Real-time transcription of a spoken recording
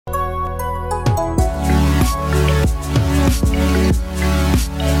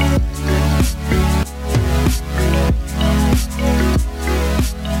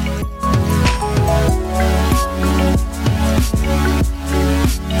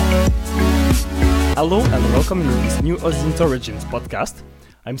Hello and welcome to this new OSINT Origins podcast.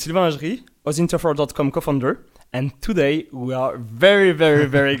 I'm Sylvain Agerie, OSINT4.com co-founder, and today we are very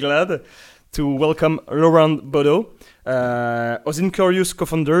glad to welcome Lorand Bodo, OSINT Curious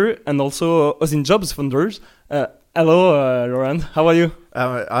co-founder and also OSINT Jobs founders. Hello, Lorand. How are you?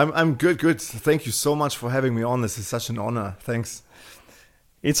 I'm good. Thank you so much for having me on. This is such an honor. Thanks.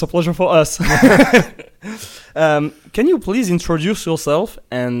 It's a pleasure for us. Can you please introduce yourself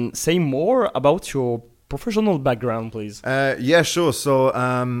and say more about your professional background, please? Yeah, sure. So,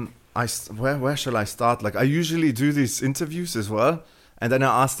 where shall I start? Like, I usually do these interviews as well, and then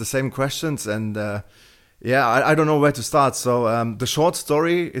I ask the same questions, and I don't know where to start. So, the short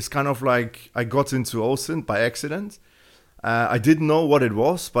story is kind of like I got into OSINT by accident. I didn't know what it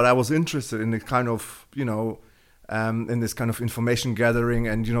was, but I was interested in the kind of, in this kind of information gathering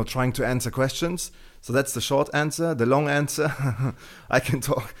and, trying to answer questions. So that's the short answer. The long answer, I can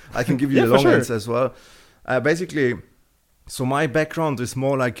give you the long answer as well. Basically, so my background is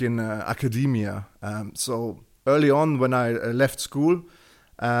more like in academia. So early on when I left school,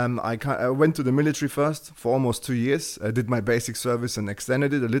 I went to the military first for almost 2 years. I did my basic service and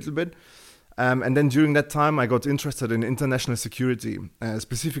extended it a little bit. And then during that time, I got interested in international security,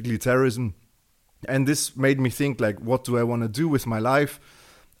 specifically terrorism. And this made me think, like, what do I want to do with my life?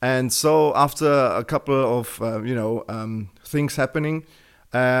 And so after a couple of, things happening,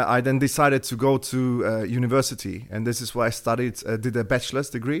 I then decided to go to university. And this is where I did a bachelor's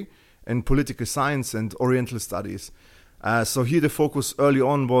degree in political science and Oriental studies. So here the focus early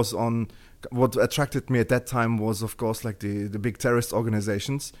on was on what attracted me at that time was, of course, like the big terrorist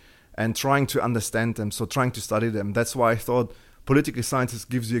organizations and trying to understand them. So trying to study them. That's why I thought political sciences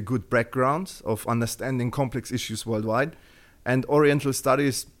gives you a good background of understanding complex issues worldwide, and Oriental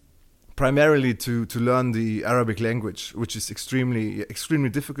studies primarily to learn the Arabic language, which is extremely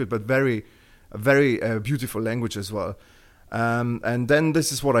difficult, but very beautiful language as well. And then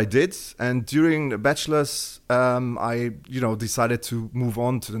this is what I did. And during the bachelor's, I decided to move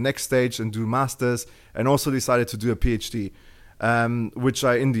on to the next stage and do masters, and also decided to do a PhD, which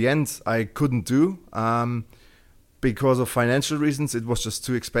in the end I couldn't do. Because of financial reasons, it was just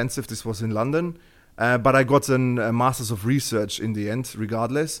too expensive. This was in London. But I got a Master's of Research in the end,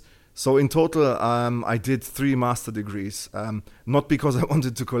 regardless. So in total, I did 3 master degrees. Not because I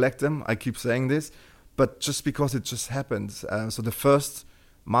wanted to collect them, I keep saying this, but just because it just happened. So the first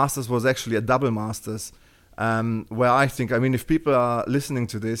master's was actually a double master's, where I think, if people are listening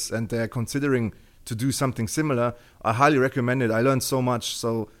to this and they're considering to do something similar, I highly recommend it. I learned so much.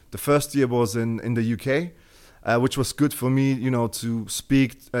 So the first year was in the UK, which was good for me, to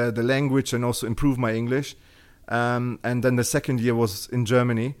speak the language and also improve my English. And then the second year was in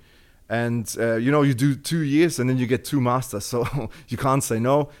Germany. And, you do 2 years and then you get 2 masters. So you can't say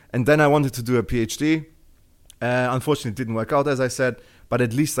no. And then I wanted to do a PhD. Unfortunately, it didn't work out, as I said. But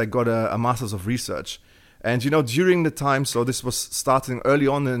at least I got a Master's of Research. And, during the time, so this was starting early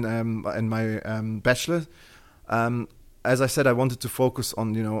on in my bachelor. As I said, I wanted to focus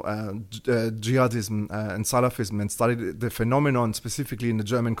on, jihadism and Salafism and study the phenomenon specifically in the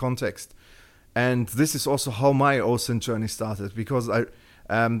German context. And this is also how my OSINT journey started, because the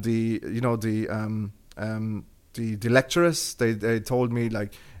lecturers, they told me,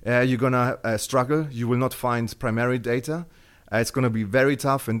 like, you're gonna struggle. You will not find primary data. It's gonna be very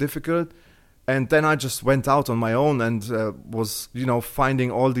tough and difficult. And then I just went out on my own and was, finding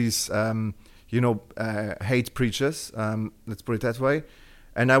all these hate preachers, let's put it that way.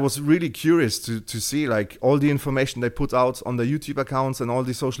 And I was really curious to see, like, all the information they put out on their YouTube accounts and all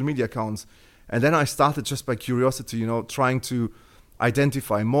the social media accounts. And then I started just by curiosity, trying to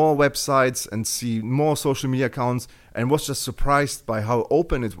identify more websites and see more social media accounts, and was just surprised by how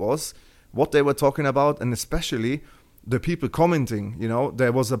open it was, what they were talking about, and especially the people commenting.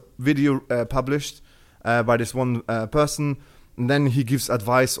 There was a video published by this one person. And then he gives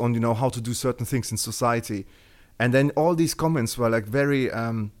advice on, how to do certain things in society. And then all these comments were like very,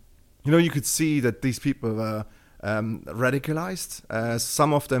 you could see that these people were radicalized.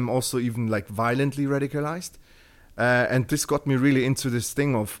 Some of them also even like violently radicalized. And this got me really into this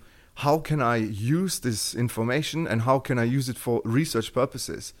thing of how can I use this information and how can I use it for research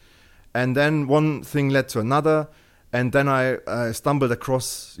purposes? And then one thing led to another. And then I stumbled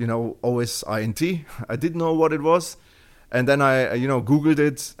across, OSINT. I didn't know what it was. And then I, Googled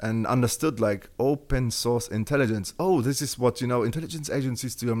it and understood, like, open source intelligence. Oh, this is what, intelligence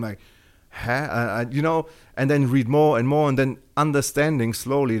agencies do. I'm like, huh? And then read more and more, and then understanding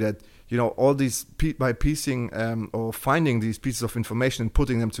slowly that, all these, by piecing or finding these pieces of information and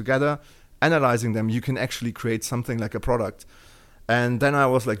putting them together, analyzing them, you can actually create something like a product. And then I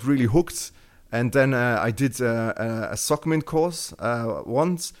was like really hooked. And then I did a SOCMINT course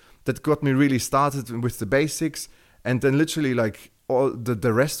once that got me really started with the basics. And then literally like all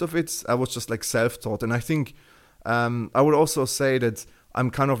the rest of it, I was just like self-taught. And I think I would also say that I'm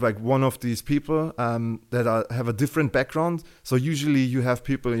kind of like one of these people that have a different background. So usually you have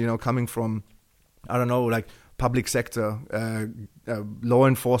people, coming from, I don't know, like public sector, law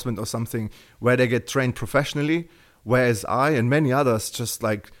enforcement or something, where they get trained professionally. Whereas I and many others just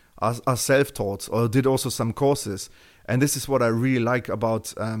like are self-taught or did also some courses. And this is what I really like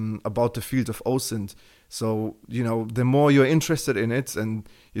about the field of OSINT. So, the more you're interested in it and,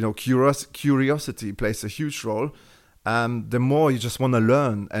 curiosity plays a huge role, the more you just want to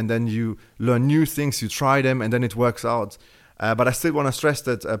learn, and then you learn new things, you try them, and then it works out. But I still want to stress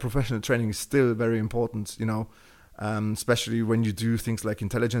that professional training is still very important, especially when you do things like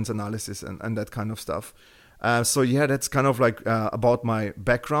intelligence analysis and that kind of stuff. So yeah, that's kind of like about my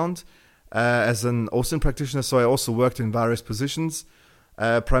background as an OSINT practitioner. So I also worked in various positions,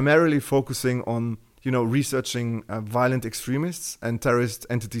 primarily focusing on, researching violent extremists and terrorist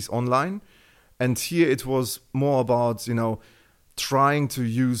entities online. And here it was more about, trying to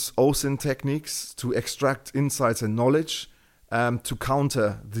use OSINT techniques to extract insights and knowledge to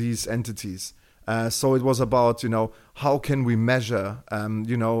counter these entities. So it was about, how can we measure,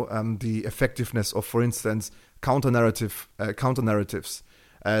 the effectiveness of, for instance, counter-narratives.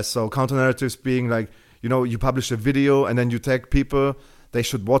 So counter-narratives being like, you publish a video and then you tag people, they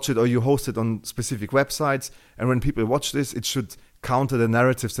should watch it, or you host it on specific websites. And when people watch this, it should counter the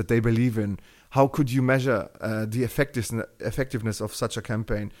narratives that they believe in. How could you measure the effectiveness of such a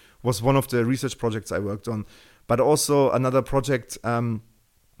campaign was one of the research projects I worked on. But also another project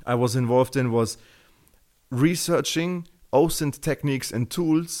I was involved in was researching OSINT techniques and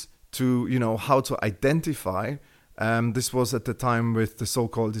tools to, how to identify. This was at the time with the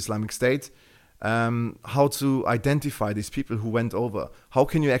so-called Islamic State. How to identify these people who went over. How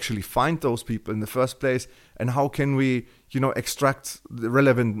can you actually find those people in the first place? And how can we, extract the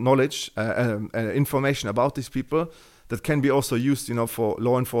relevant knowledge, information about these people that can be also used, for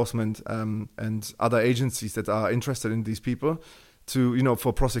law enforcement and other agencies that are interested in these people to,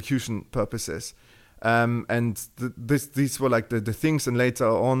 for prosecution purposes. And these were like the things, and later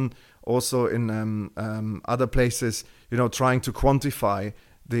on also in other places, trying to quantify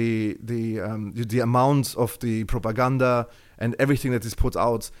the amount of the propaganda and everything that is put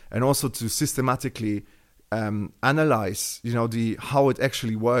out, and also to systematically analyze, how it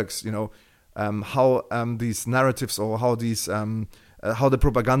actually works, how these narratives or how the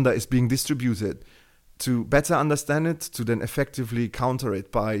propaganda is being distributed, to better understand it, to then effectively counter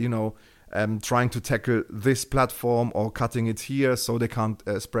it by, trying to tackle this platform or cutting it here so they can't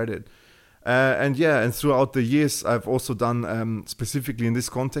spread it. And throughout the years, I've also done, specifically in this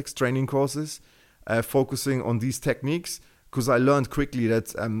context, training courses, focusing on these techniques, because I learned quickly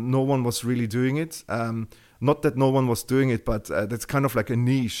that no one was really doing it. Not that no one was doing it, but that's kind of like a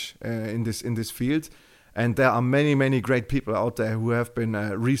niche in this field. And there are many, many great people out there who have been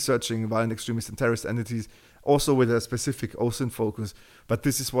researching violent extremist and terrorist entities, also with a specific OSINT focus. But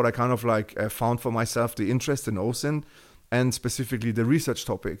this is what I kind of like found for myself, the interest in OSINT and specifically the research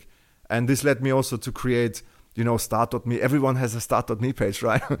topic. And this led me also to create, start.me. Everyone has a start.me page,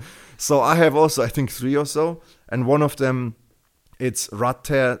 right? So I have also, I think, 3 or so. And one of them, it's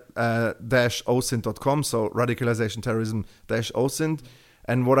radter-osint.com, so radicalization terrorism-osint.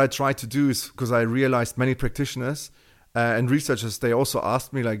 And what I try to do is, because I realized many practitioners and researchers, they also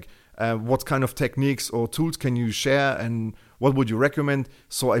asked me like, what kind of techniques or tools can you share and what would you recommend?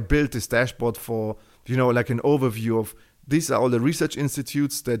 So I built this dashboard for, like an overview of, these are all the research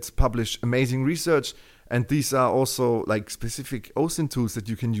institutes that publish amazing research, and these are also like specific OSINT tools that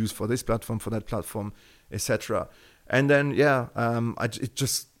you can use for this platform, for that platform, etc. And then I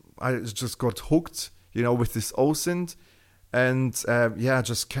just got hooked, with this OSINT, and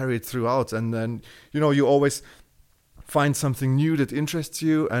just carry it throughout. And then you always find something new that interests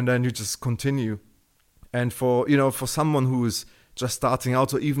you, and then you just continue. And for someone who is just starting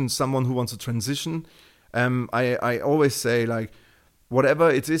out, or even someone who wants to transition, I always say, like, whatever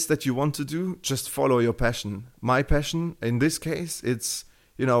it is that you want to do, just follow your passion. My passion, in this case, it's,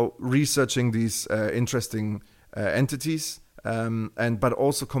 researching these interesting entities, but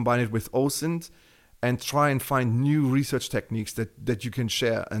also combine it with OSINT and try and find new research techniques that you can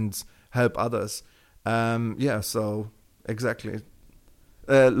share and help others. So exactly.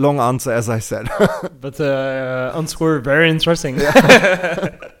 Long answer, as I said. But answer very interesting.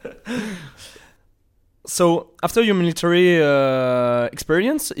 So after your military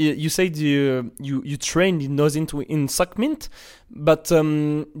experience, you said you trained in OSINT in SOCMINT, but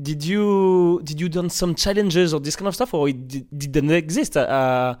did you done some challenges or this kind of stuff, or it didn't exist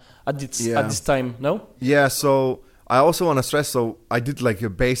at this time? No. Yeah. So I also want to stress. So I did like a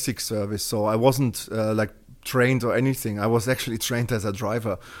basic service. So I wasn't like trained or anything. I was actually trained as a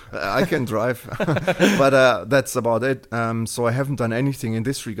driver. I can drive, but that's about it. So I haven't done anything in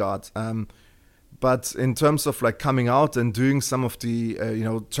this regard. But in terms of like coming out and doing some of the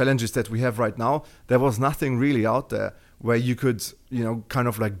challenges that we have right now, there was nothing really out there where you could kind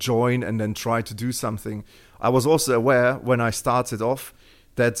of like join and then try to do something. I was also aware when I started off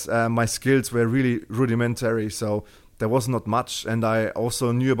that my skills were really rudimentary, so there was not much, and I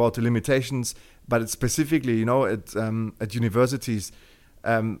also knew about the limitations. But specifically, at universities,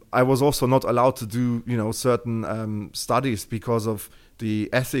 I was also not allowed to do certain studies because of the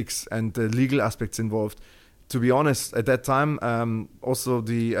ethics and the legal aspects involved. To be honest, at that time, also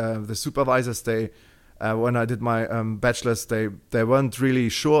the supervisors, when I did my bachelor's, they weren't really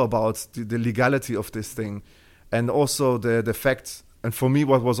sure about the legality of this thing, and also the fact. And for me,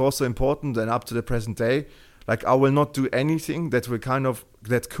 what was also important, and up to the present day, like I will not do anything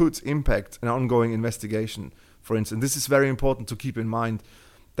that could impact an ongoing investigation. For instance, this is very important to keep in mind.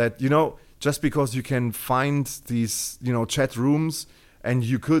 That just because you can find these chat rooms and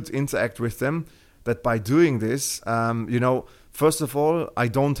you could interact with them, that by doing this, first of all, I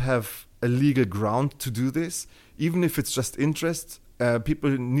don't have a legal ground to do this. Even if it's just interest,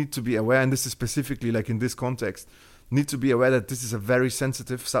 people need to be aware, and this is specifically like in this context, need to be aware that this is a very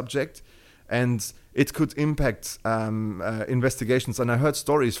sensitive subject, and it could impact investigations. And I heard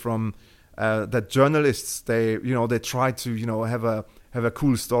stories from that journalists, they try to have a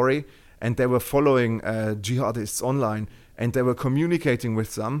cool story, and they were following jihadists online, and they were communicating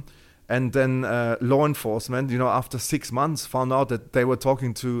with them, and then law enforcement, after 6 months, found out that they were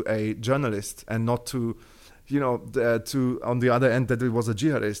talking to a journalist and not to on the other end that it was a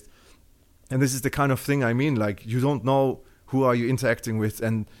jihadist. And this is the kind of thing I mean, like you don't know who are you interacting with,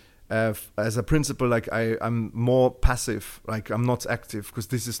 and as a principle, like I'm more passive, like I'm not active, because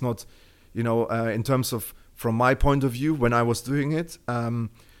this is not, in terms of from my point of view when I was doing it,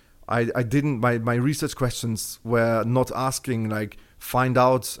 I didn't, my research questions were not asking like find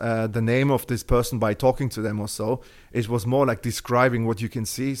out the name of this person by talking to them or so. It was more like describing what you can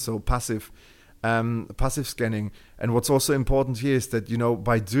see, so passive scanning. And what's also important here is that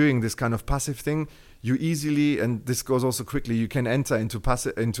by doing this kind of passive thing, you easily, and this goes also quickly, you can enter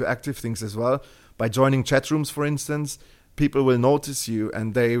into active things as well. By joining chat rooms, for instance, people will notice you,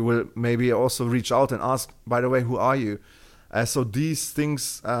 and they will maybe also reach out and ask, by the way, who are you? So these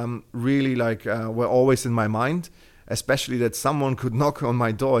things really were always in my mind, especially that someone could knock on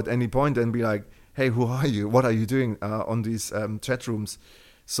my door at any point and be like, hey, who are you? What are you doing on these chat rooms?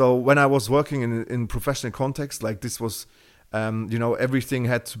 So when I was working in professional context, like this was, everything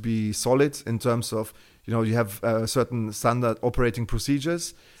had to be solid in terms of, you have certain standard operating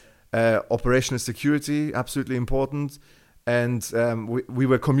procedures, operational security, absolutely important. And we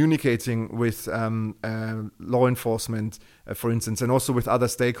were communicating with law enforcement, for instance, and also with other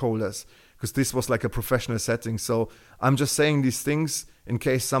stakeholders, because this was like a professional setting. So I'm just saying these things in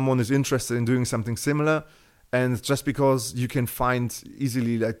case someone is interested in doing something similar. And just because you can find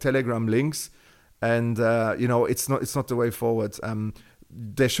easily like Telegram links, and it's not the way forward.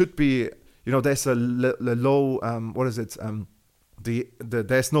 There should be, there's a low,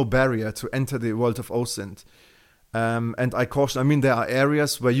 there's no barrier to enter the world of OSINT. And I caution, there are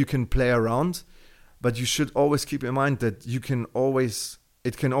areas where you can play around, but you should always keep in mind that it can always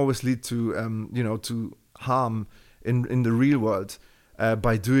lead to, to harm in the real world.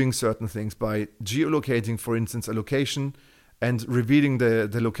 By doing certain things, by geolocating, for instance, a location and revealing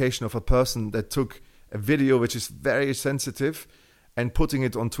the location of a person that took a video which is very sensitive and putting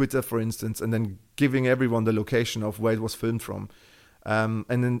it on Twitter, for instance, and then giving everyone the location of where it was filmed from.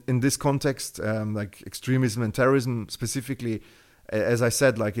 And in this context, like extremism and terrorism specifically, as I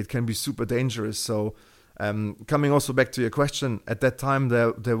said, like it can be super dangerous. So coming also back to your question, at that time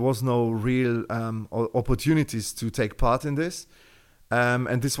there was no real opportunities to take part in this.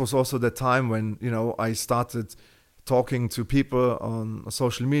 And this was also the time when, I started talking to people on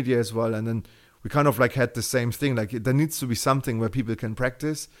social media as well. And then we kind of like had the same thing, like there needs to be something where people can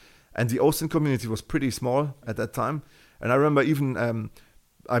practice. And the OSINT community was pretty small at that time. And I remember even,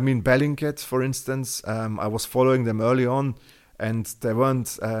 Bellingcat, for instance, I was following them early on, and they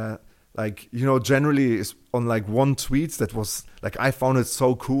weren't generally on like one tweet that was like, I found it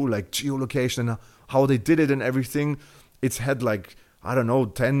so cool, like geolocation and how they did it and everything. It had like I don't know,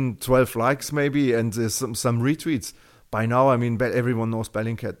 10, 12 likes maybe, and some retweets. By now, I mean, everyone knows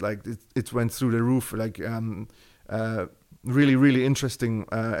Bellingcat. Like it went through the roof. Like really, really interesting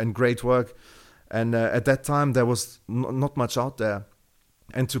and great work. And at that time, there was not much out there.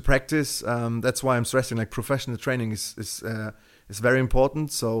 And to practice, that's why I'm stressing, like, professional training is very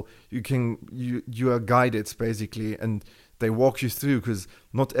important. So you are guided basically, and they walk you through, because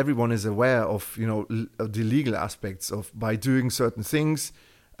not everyone is aware of of the legal aspects of by doing certain things.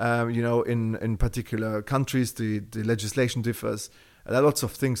 In particular countries, the legislation differs. There are lots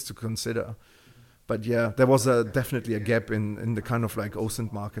of things to consider. But yeah, there was definitely a gap in the kind of like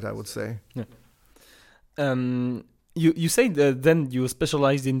OSINT market, I would say. Yeah. You said then you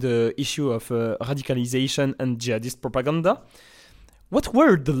specialized in the issue of radicalization and jihadist propaganda. What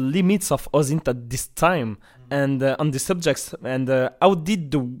were the limits of OSINT at this time and on the subjects, and how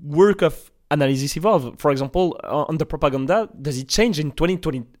did the work of analysis evolve? For example, on the propaganda, does it change in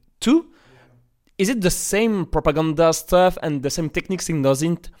 2022? Is it the same propaganda stuff and the same techniques in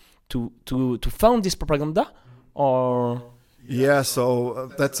OSINT to found this propaganda, or? Yeah,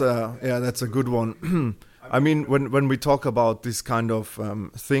 so that's a good one. I mean, when we talk about this kind of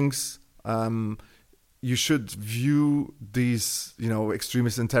things, you should view these,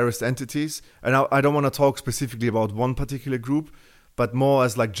 extremist and terrorist entities. And I don't want to talk specifically about one particular group, but more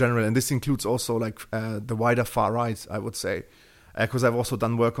as like general. And this includes also like the wider far right, I would say, because I've also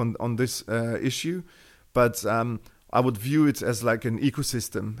done work on this issue. But I would view it as like an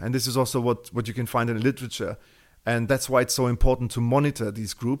ecosystem. And this is also what you can find in the literature. And that's why it's so important to monitor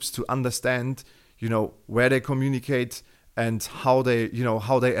these groups, to understand, where they communicate and how they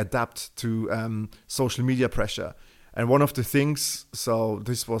adapt to social media pressure. And one of the things, so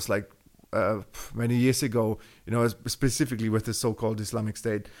this was like many years ago, specifically with the so-called Islamic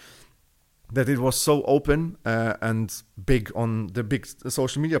State, that it was so open and big on the big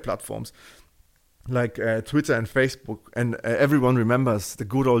social media platforms like Twitter and Facebook. And everyone remembers the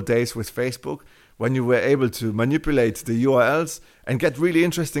good old days with Facebook, when you were able to manipulate the URLs and get really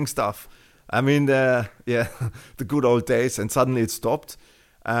interesting stuff. I mean, the good old days, and suddenly it stopped.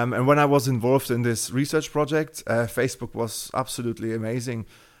 And when I was involved in this research project, Facebook was absolutely amazing.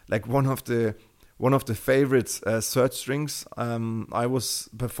 Like one of the favorite search strings I was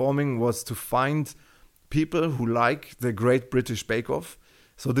performing was to find people who like the Great British Bake Off.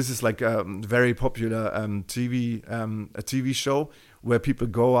 So this is like a very popular TV show where people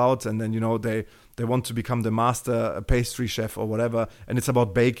go out and then they want to become the master pastry chef or whatever, and it's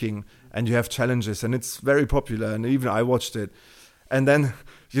about baking, and you have challenges, and it's very popular, and even I watched it. And then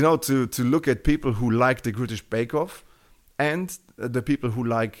to look at people who like the British Bake Off and the people who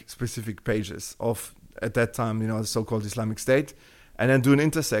like specific pages of, at that time, the so-called Islamic State, and then do an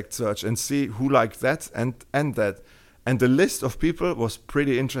intersect search and see who liked that and that. And the list of people was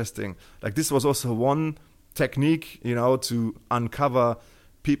pretty interesting. Like, this was also one technique, to uncover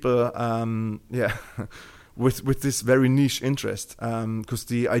people, with this very niche interest. Because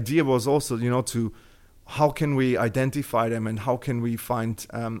the idea was also, to how can we identify them and how can we find,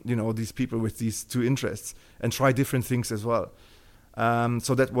 these people with these two interests and try different things as well.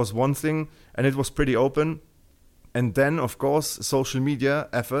 So that was one thing, and it was pretty open. And then, of course, social media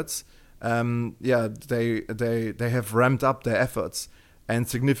efforts. They have ramped up their efforts and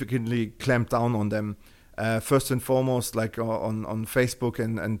significantly clamped down on them. First and foremost, like on Facebook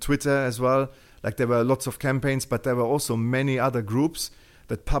and Twitter as well. Like, there were lots of campaigns, but there were also many other groups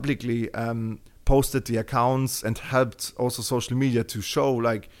that publicly posted the accounts and helped also social media to show,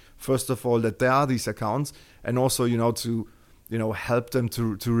 like, first of all, that there are these accounts, and also, to help them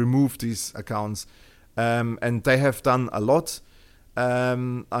to remove these accounts. And they have done a lot.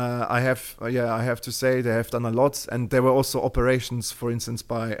 I have to say they have done a lot, and there were also operations, for instance,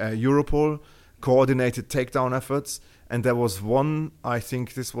 by Europol, coordinated takedown efforts, and there was one, I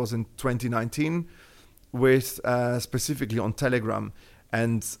think this was in 2019, with specifically on Telegram.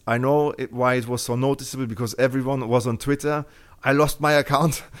 And I know why it was so noticeable, because everyone was on Twitter. I lost my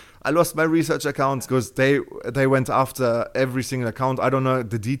account. I lost my research account because they went after every single account. I don't know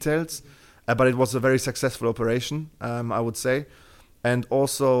the details, but it was a very successful operation, I would say. And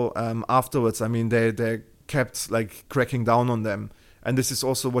also afterwards, I mean, they kept like cracking down on them. And this is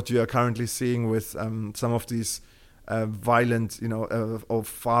also what you are currently seeing with some of these violent, or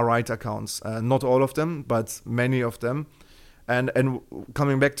far-right accounts. Not all of them, but many of them. And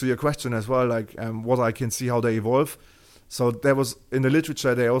coming back to your question as well, like what I can see how they evolve. So there was, in the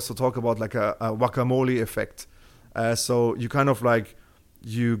literature, they also talk about like a guacamole effect. So you kind of like,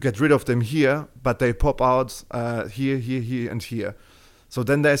 you get rid of them here, but they pop out here, and here. So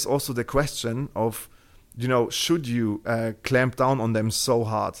then there's also the question of, should you clamp down on them so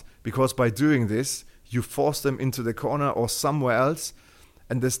hard? Because by doing this, you force them into the corner or somewhere else,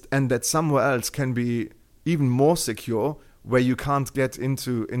 and that somewhere else can be even more secure, where you can't get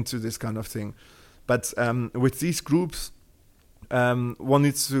into this kind of thing. But with these groups, one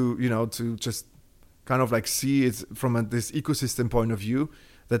needs to just kind of like see it from this ecosystem point of view,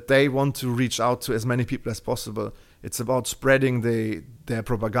 that they want to reach out to as many people as possible. It's about spreading their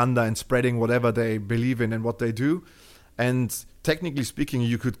propaganda and spreading whatever they believe in and what they do. And technically speaking,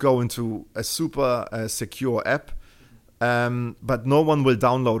 you could go into a super secure app, but no one will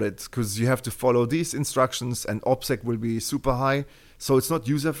download it because you have to follow these instructions, and OPSEC will be super high. So it's not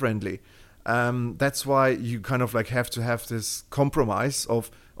user friendly. That's why you kind of like have to have this compromise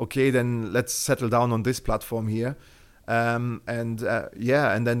of, okay, then let's settle down on this platform here. And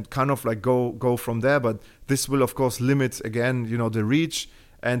then kind of like go from there. But this will of course limit again, the reach,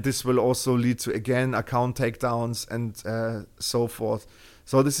 and this will also lead to again account takedowns and so forth.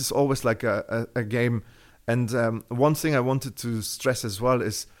 So this is always like a game. And one thing I wanted to stress as well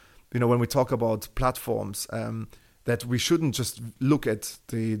is, when we talk about platforms, that we shouldn't just look at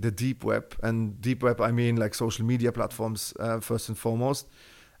the deep web. And deep web, I mean like social media platforms first and foremost,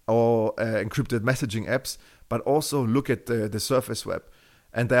 or encrypted messaging apps, but also look at the surface web.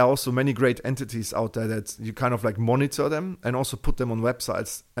 And there are also many great entities out there that you kind of like monitor them and also put them on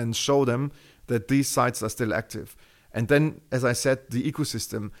websites and show them that these sites are still active. And then, as I said, the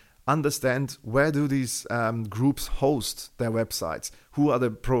ecosystem, understand where do these groups host their websites, who are the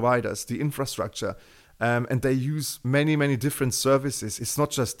providers, the infrastructure, and they use many, many different services. It's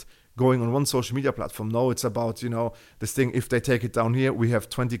not just going on one social media platform. No, it's about, this thing, if they take it down here, we have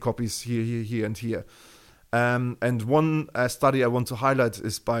 20 copies here, and here. And one study I want to highlight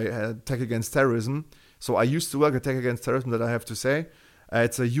is by Tech Against Terrorism. So I used to work at Tech Against Terrorism, that I have to say.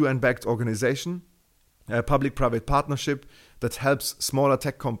 It's a UN-backed organization, a public-private partnership that helps smaller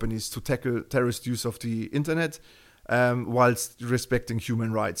tech companies to tackle terrorist use of the internet whilst respecting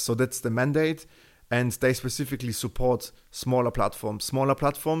human rights. So that's the mandate. And they specifically support smaller platforms. Smaller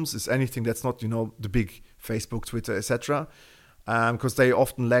platforms is anything that's not, the big Facebook, Twitter, etc. Because they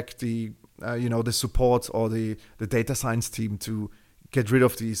often lack the support or the data science team to get rid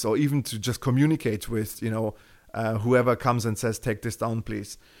of these, or even to just communicate with, whoever comes and says, take this down,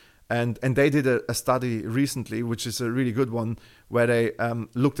 please. And they did a study recently, which is a really good one, where they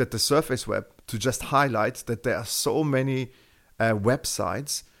looked at the surface web to just highlight that there are so many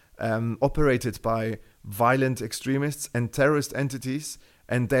websites operated by violent extremists and terrorist entities,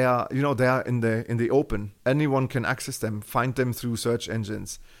 and they are in the open. Anyone can access them, find them through search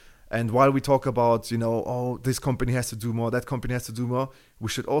engines. And while we talk about, this company has to do more, that company has to do more, we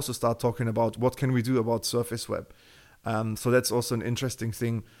should also start talking about what can we do about surface web. So that's also an interesting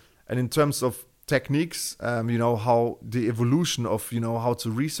thing. And in terms of techniques, how the evolution of, how to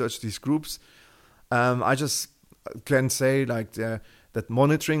research these groups, I just can say that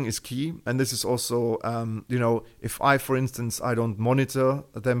monitoring is key. And this is also, if for instance, I don't monitor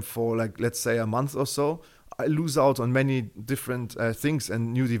them for let's say a month or so, I lose out on many different things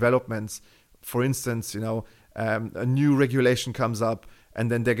and new developments. For instance, a new regulation comes up, and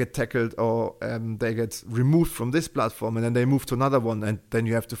then they get tackled, or they get removed from this platform, and then they move to another one, and then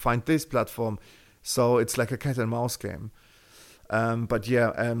you have to find this platform. So it's like a cat and mouse game. But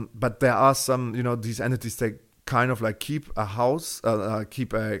there are some, these entities, they kind of keep a house,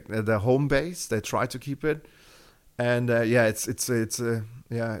 keep their home base. They try to keep it, and it's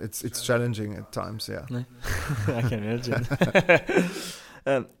challenging at times. Yeah, I can imagine.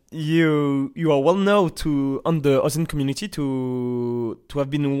 You are well known on the OSINT community to have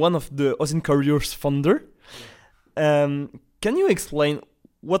been one of the OSINT careers founder. Can you explain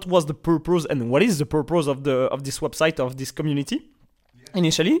what was the purpose and what is the purpose of this website, of this community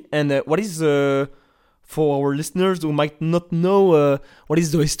initially, and what is for our listeners who might not know what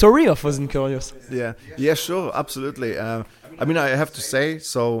is the history of OSINT careers? Yeah, sure, absolutely. I have to say,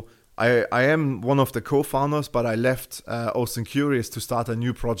 so I am one of the co-founders, but I left OSINT Curious to start a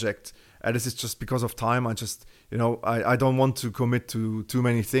new project. This is just because of time. I just, I don't want to commit to too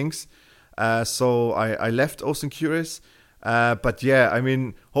many things. So I left OSINT Curious. But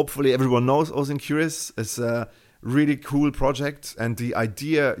hopefully everyone knows OSINT Curious. It's a really cool project. And the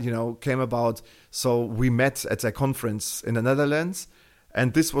idea, came about. So we met at a conference in the Netherlands.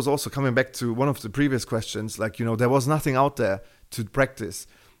 And this was also coming back to one of the previous questions. There was nothing out there to practice.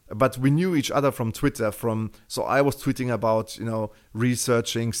 But we knew each other from Twitter. So I was tweeting about,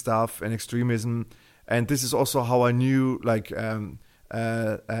 researching stuff and extremism. And this is also how I knew,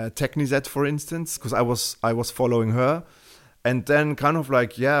 Technizet, for instance, because I was following her. And then kind of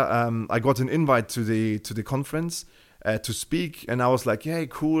like, I got an invite to the conference to speak. And I was like, hey,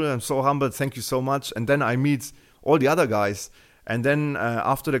 cool. I'm so humbled. Thank you so much. And then I meet all the other guys. And then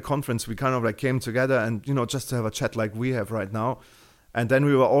after the conference, we kind of like came together and, just to have a chat like we have right now. And then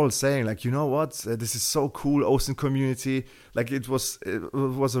we were all saying like, you know what, this is so cool, OSINT community. Like it was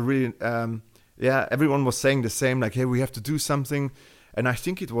a really, everyone was saying the same, like, hey, we have to do something. And I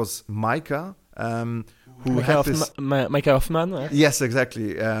think it was Micah, who had this... Micah Hoffman. Right? Yes,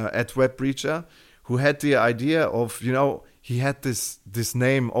 exactly, at Web Breacher, who had the idea of, he had this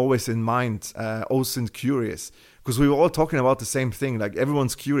name always in mind, OSINT Curious. Because we were all talking about the same thing, like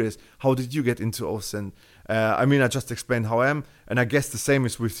everyone's curious. How did you get into OSINT? I just explained how I am, and I guess the same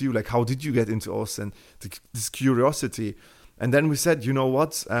is with you. Like, how did you get into OSINT? This curiosity. And then we said, you know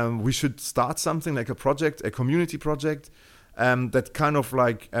what? We should start something like a project, a community project, that kind of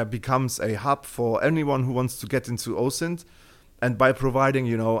like becomes a hub for anyone who wants to get into OSINT. And by providing,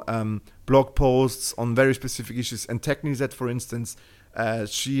 blog posts on very specific issues, and Technisette, for instance,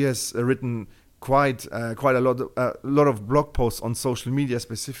 she has written quite a lot of blog posts on social media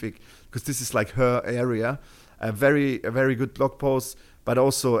specific, because this is like her area. A very good blog posts, but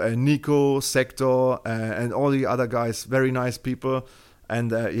also Nico, Sector, and all the other guys, very nice people,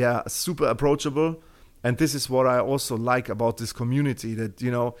 and super approachable. And this is what I also like about this community, that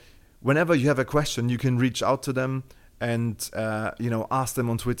whenever you have a question, you can reach out to them and ask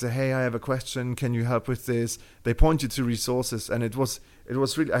them on Twitter, hey, I have a question, can you help with this? They point you to resources, and it was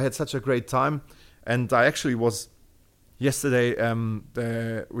really, I had such a great time. And I actually was yesterday,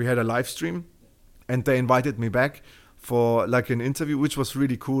 we had a live stream, and they invited me back for like an interview, which was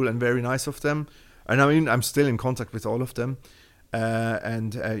really cool and very nice of them. And I mean, I'm still in contact with all of them.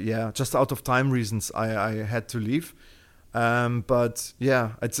 Just out of time reasons, I had to leave. But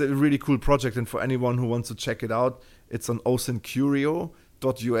yeah, it's a really cool project. And for anyone who wants to check it out, it's on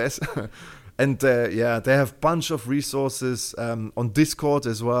osintcurio.us. And they have a bunch of resources on Discord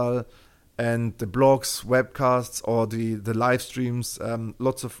as well. And the blogs, webcasts, or the live streams,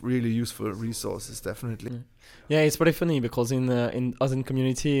 lots of really useful resources, definitely. Yeah, it's pretty funny because in OSINT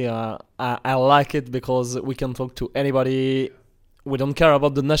community, I like it because we can talk to anybody. We don't care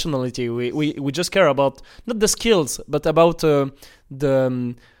about the nationality. We just care about not the skills, but about the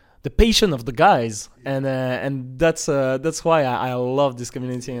passion of the guys, and that's why I love this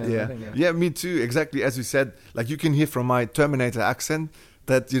community. Yeah, me too. Exactly as you said. Like you can hear from my Terminator accent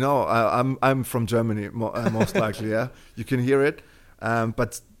that I'm from Germany most likely. Yeah, you can hear it,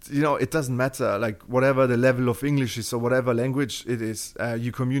 but it doesn't matter. Like whatever the level of English is or whatever language it is,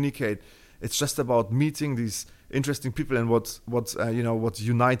 you communicate. It's just about meeting these interesting people, and what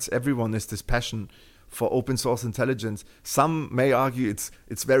unites everyone is this passion for open source intelligence. Some may argue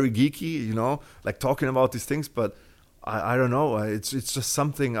it's very geeky, like talking about these things, but I don't know. It's just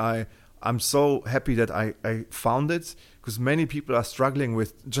something I'm so happy that I found it, because many people are struggling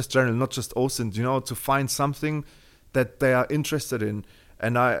with just general, not just OSINT, to find something that they are interested in.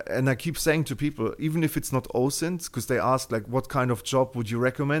 And I keep saying to people, even if it's not OSINT, because they ask like, what kind of job would you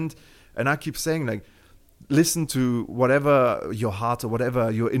recommend? And I keep saying like, listen to whatever your heart or whatever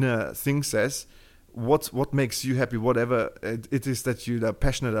your inner thing says. What makes you happy? Whatever it is that you're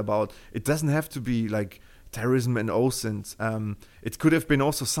passionate about. It doesn't have to be like terrorism and OSINT. It could have been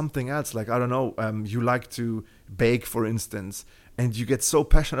also something else. Like I don't know. You like to bake, for instance, and you get so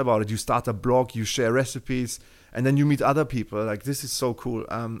passionate about it. You start a blog. You share recipes, and then you meet other people. Like this is so cool.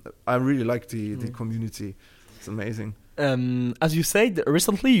 I really like the community. It's amazing. As you said,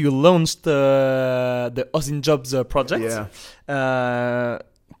 recently you launched the OSINT Jobs project. Yeah.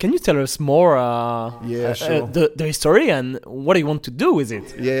 Can you tell us more sure. The history and what do you want to do with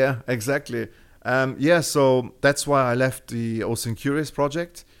it? Yeah, exactly. So that's why I left the OSINT Curious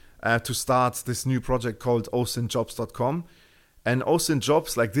project to start this new project called OSINTjobs.com. And OSINT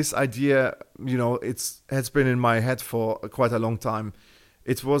Jobs, like this idea, has been in my head for quite a long time.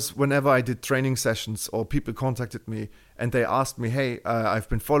 It was whenever I did training sessions or people contacted me and they asked me, hey, I've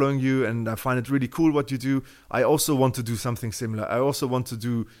been following you and I find it really cool what you do. I also want to do something similar. I also want to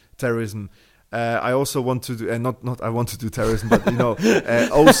do terrorism. I also want to do, not I want to do terrorism, but,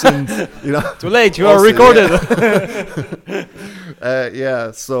 OSINT, Too late, you are recorded.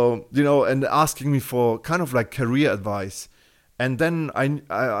 So, and asking me for kind of like career advice. And then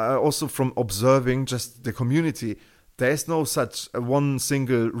I also, from observing just the community, there's no such one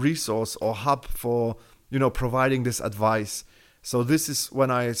single resource or hub for, providing this advice. So this is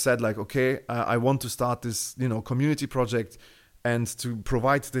when I said like, okay, I want to start this, community project and to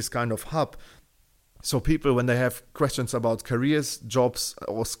provide this kind of hub. So people, when they have questions about careers, jobs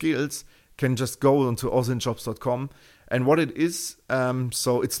or skills, can just go onto osintjobs.com And what it is,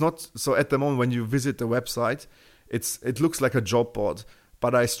 so it's not, so at the moment when you visit the website, it looks like a job board,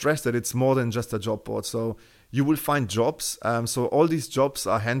 but I stress that it's more than just a job board. So you will find jobs. So all these jobs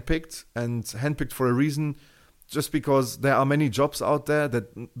are handpicked, and handpicked for a reason, just because there are many jobs out there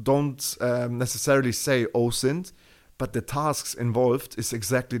that don't necessarily say OSINT, but the tasks involved is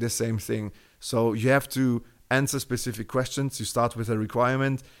exactly the same thing. So you have to answer specific questions. You start with a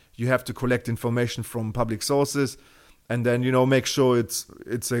requirement. You have to collect information from public sources, and then make sure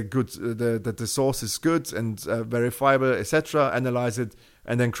it's a good that the source is good and verifiable, etc. Analyze it,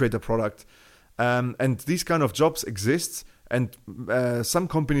 and then create a product. And these kind of jobs exist, and some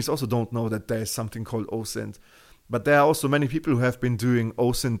companies also don't know that there is something called OSINT. But there are also many people who have been doing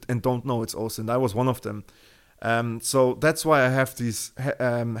OSINT and don't know it's OSINT. I was one of them. So that's why I have these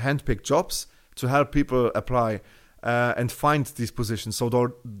handpicked jobs to help people apply and find these positions, so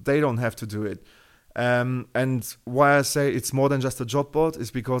they don't have to do it. And why I say it's more than just a job board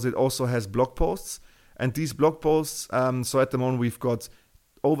is because it also has blog posts. And these blog posts, so at the moment we've got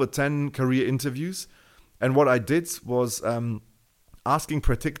over 10 career interviews. And what I did was asking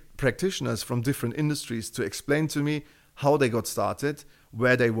practitioners from different industries to explain to me how they got started,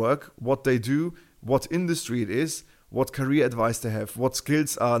 where they work, what they do, what industry it is, what career advice they have, what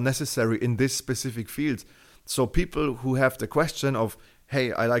skills are necessary in this specific field. So people who have the question of,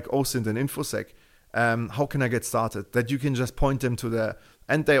 hey, I like OSINT and InfoSec, how can I get started? That you can just point them to there.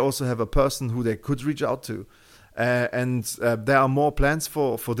 And they also have a person who they could reach out to. And there are more plans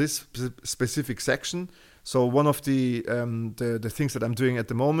for this specific section. So one of the things that I'm doing at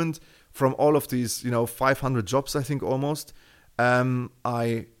the moment, from all of these 500 jobs, I think almost,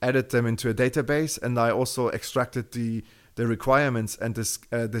 I added them into a database, and I also extracted the requirements and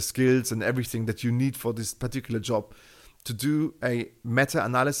the skills and everything that you need for this particular job, to do a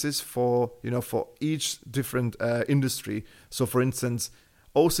meta-analysis for each different industry. So for instance,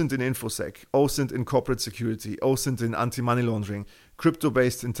 OSINT in InfoSec, OSINT in corporate security, OSINT in anti-money laundering,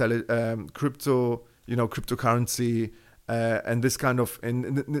 crypto-based cryptocurrency, and this kind of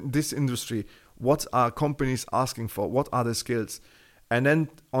in this industry. What are companies asking for? What are the skills? And then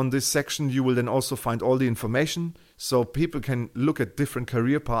on this section, you will then also find all the information, so people can look at different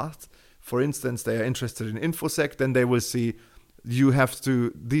career paths. For instance, they are interested in InfoSec, then they will see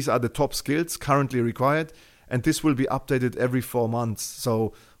these are the top skills currently required, and this will be updated every 4 months.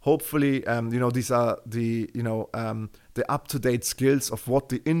 So hopefully, these are the up-to-date skills of what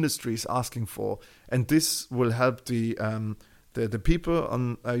the industry is asking for, and this will help the people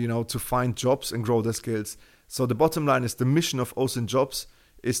on to find jobs and grow their skills. So the bottom line is, the mission of OSINT Jobs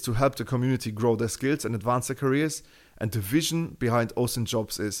is to help the community grow their skills and advance their careers, and the vision behind OSINT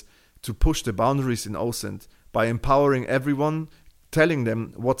Jobs is to push the boundaries in OSINT by empowering everyone, telling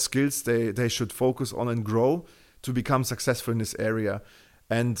them what skills they should focus on and grow to become successful in this area.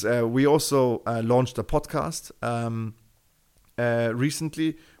 And we also launched a podcast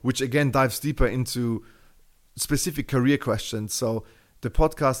recently, which again dives deeper into specific career questions. So the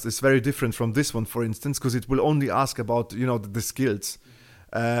podcast is very different from this one, for instance, because it will only ask about the skills.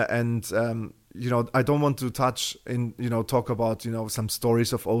 And I don't want to talk about some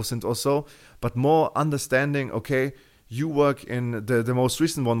stories of OSINT or so, but more understanding. Okay, you work in the most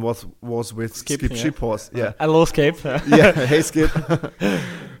recent one was with Skip Shiphorse. Yeah, hello Skip. Yeah, hey Skip.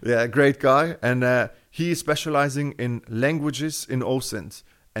 Yeah, great guy, and he is specializing in languages in OSINT.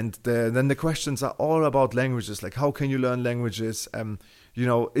 And then the questions are all about languages, like how can you learn languages?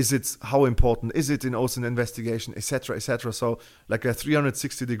 How important is it in OSINT investigation, etc., etc. So like a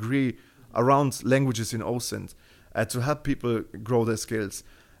 360-degree around languages in OSINT to help people grow their skills.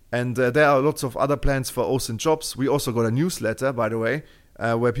 And there are lots of other plans for OSINT Jobs. We also got a newsletter, by the way,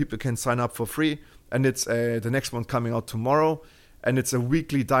 where people can sign up for free. And it's the next one coming out tomorrow. And it's a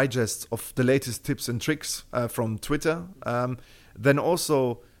weekly digest of the latest tips and tricks from Twitter. Then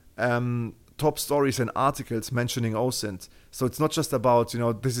also top stories and articles mentioning OSINT. So it's not just about,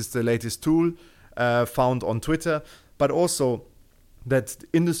 this is the latest tool found on Twitter, but also that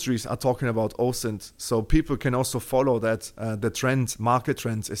industries are talking about OSINT. So people can also follow that, the trends, market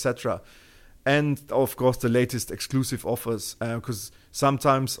trends, etc. And of course, the latest exclusive offers, because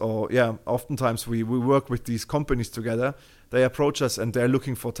oftentimes we work with these companies together. They approach us and they're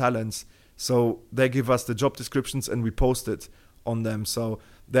looking for talents. So they give us the job descriptions and we post it on them. So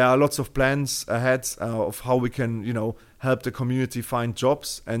there are lots of plans ahead of how we can, help the community find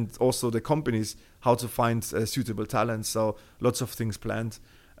jobs, and also the companies how to find suitable talents. So lots of things planned.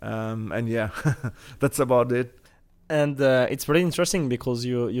 And yeah, that's about it. And it's really interesting because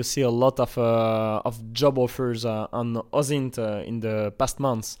you see a lot of job offers on OSINT in the past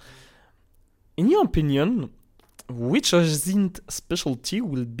months. In your opinion, which OSINT specialty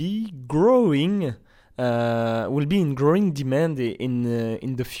will be growing? Will be in growing demand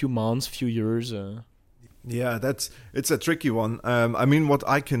in the few months, few years. Yeah, it's a tricky one. I mean, what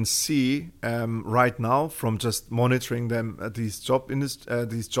I can see right now from just monitoring them at these jobs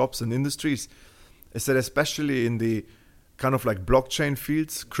and industries is that especially in the kind of like blockchain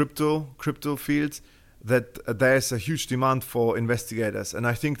fields, crypto fields, that there's a huge demand for investigators. And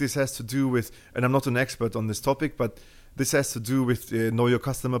I think this has to do with, and I'm not an expert on this topic, but this has to do with know your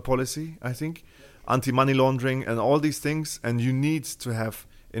customer policy, I think, anti-money laundering and all these things. And you need to have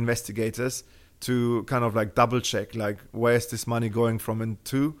investigators to kind of like double check, like, where's this money going from and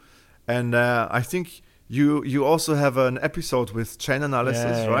to? And I think you also have an episode with chain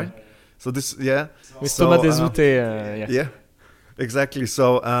analysis, right? So this, with Thomas Desouté, yeah, exactly.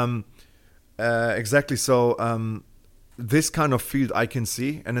 So this kind of field I can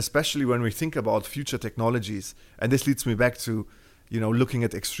see, and especially when we think about future technologies, and this leads me back to, looking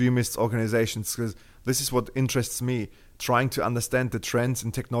at extremist organizations, because this is what interests me, trying to understand the trends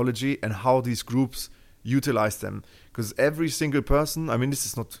in technology and how these groups utilize them. Because every single person, I mean, this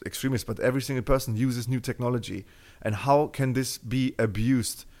is not extremist, but every single person uses new technology. And how can this be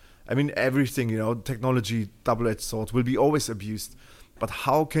abused? I mean, everything, technology, double-edged sword, will be always abused. But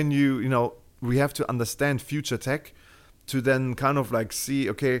how can we have to understand future tech to then kind of like see,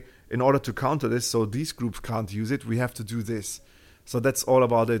 okay, in order to counter this, so these groups can't use it, we have to do this. So that's all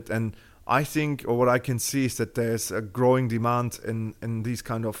about it. And I think, or what I can see, is that there's a growing demand in these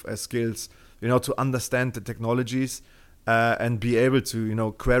kind of skills, to understand the technologies and be able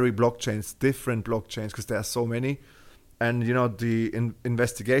to, query blockchains, different blockchains, because there are so many. And, the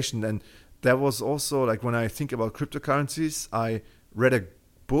investigation. And there was also, like, when I think about cryptocurrencies, I read a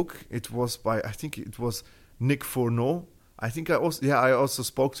book. It was by, I think it was Nick Fourneau. I think I also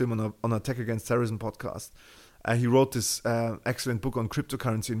spoke to him on a Tech Against Terrorism podcast. He wrote this excellent book on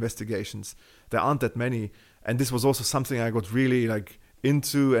cryptocurrency investigations. There aren't that many. And this was also something I got really like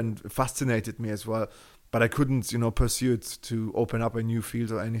into and fascinated me as well. But I couldn't, pursue it to open up a new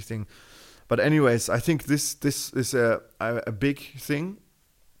field or anything. But anyways, I think this is a big thing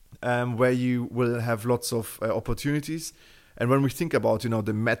where you will have lots of opportunities. And when we think about, the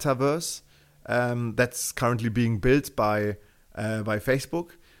metaverse that's currently being built by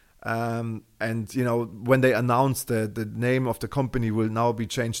Facebook, and when they announced the name of the company will now be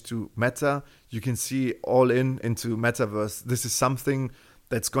changed to Meta, you can see all into metaverse. This is something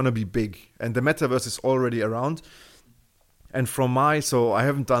that's going to be big, and the metaverse is already around. And so I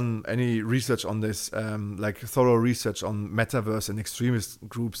haven't done any research on this, like thorough research on metaverse and extremist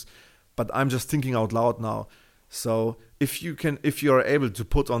groups, but I'm just thinking out loud now. So if you are able to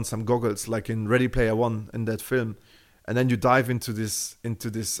put on some goggles, like in Ready Player One in that film, and then you dive into this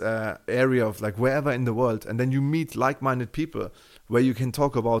area of like wherever in the world, and then you meet like-minded people where you can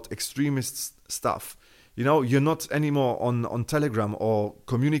talk about extremist stuff. You're not anymore on Telegram or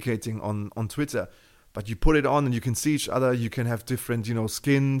communicating on Twitter, but you put it on and you can see each other. You can have different,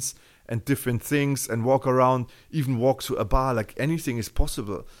 skins and different things and walk around, even walk to a bar. Like anything is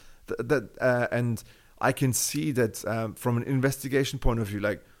possible. And I can see that from an investigation point of view,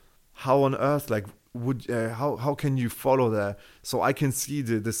 like how on earth, like how can you follow that? So I can see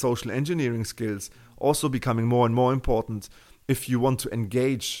the social engineering skills also becoming more and more important if you want to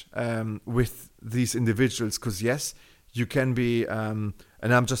engage with these individuals. Because yes, you can be, and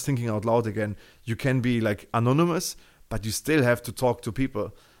I'm just thinking out loud again, you can be like anonymous, but you still have to talk to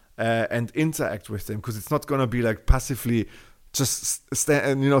people and interact with them, because it's not going to be like passively just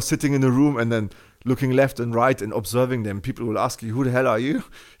sitting in a room and then looking left and right and observing them. People will ask you, who the hell are you?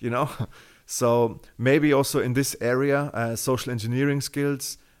 So maybe also in this area, social engineering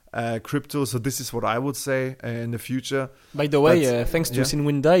skills, crypto. So this is what I would say in the future. By the way, thanks to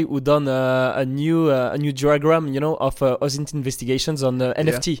Sinwindai, who done a new diagram, of OSINT investigations on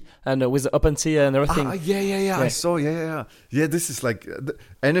NFT and with OpenSea and everything. I saw. Yeah. This is like the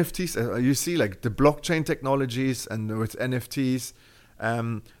NFTs. You see, like the blockchain technologies and with NFTs.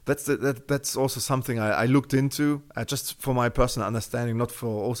 That's also something I looked into just for my personal understanding, not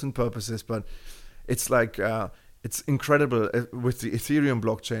for OSINT purposes, but it's like it's incredible with the Ethereum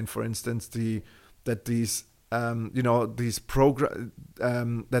blockchain, for instance, that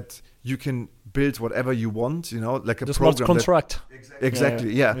you can build whatever you want, like a the program smart contract.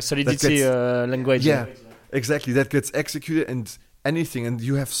 Exactly. With Solidity language. Yeah, exactly. That gets executed and anything, and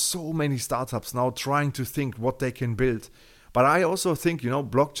you have so many startups now trying to think what they can build. But I also think,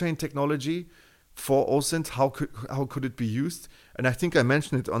 blockchain technology for OSINT, how could it be used? And I think I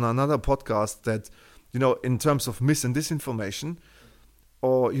mentioned it on another podcast that, in terms of mis and disinformation,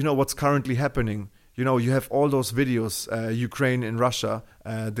 or, what's currently happening, you have all those videos, Ukraine in Russia,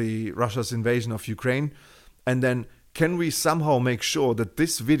 the Russia's invasion of Ukraine, and then can we somehow make sure that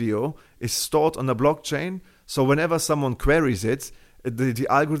this video is stored on a blockchain, so whenever someone queries it, the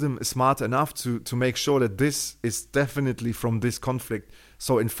algorithm is smart enough to make sure that this is definitely from this conflict.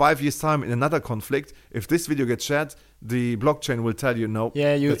 So in 5 years' time, in another conflict, if this video gets shared, the blockchain will tell you no.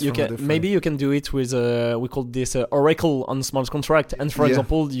 Yeah, you can maybe you can do it with we call this oracle on smart contract. And for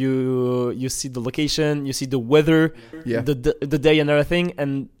example, you see the location, you see the weather, the day and everything,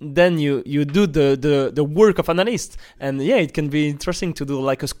 and then you do the work of analyst. And it can be interesting to do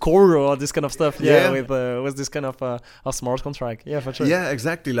like a score or this kind of stuff. With this kind of a smart contract. Yeah, for sure. Yeah,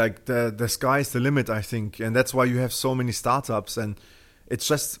 exactly. Like the sky's the limit, I think, and that's why you have so many startups. And it's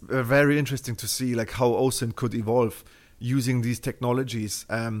just very interesting to see like how OSINT could evolve using these technologies.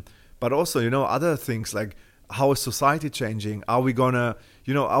 But also, other things like how is society changing? Are we going to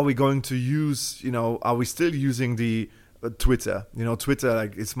use, are we still using the Twitter? Twitter,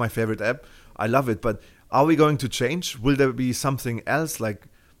 like it's my favorite app. I love it. But are we going to change? Will there be something else? Like,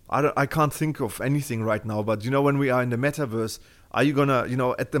 I can't think of anything right now. But, when we are in the metaverse, are you gonna,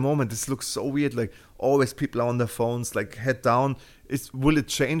 at the moment, this looks so weird, like always people are on their phones, like head down. Will it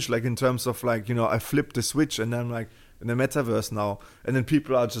change, like in terms of like, I flip the switch and then like in the metaverse now, and then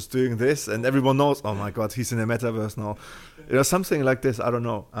people are just doing this and everyone knows, oh my God, he's in the metaverse now. Something like this, I don't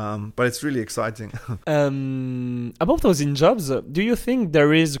know. But it's really exciting. About those in jobs, do you think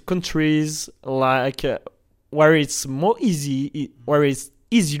there is countries like where it's more easy, where it's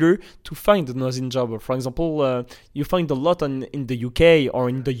easier to find a nursing job? For example, you find a lot in the UK or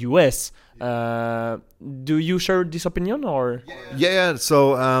in the US. Do you share this opinion or? Yeah.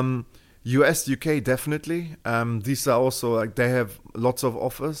 So US, UK, definitely. These are also like they have lots of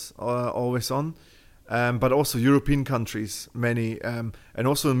offers always on, but also European countries, many, and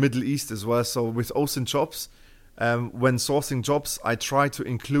also in Middle East as well. So with OSINT jobs, when sourcing jobs, I try to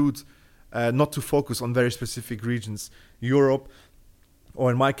include, not to focus on very specific regions, Europe, or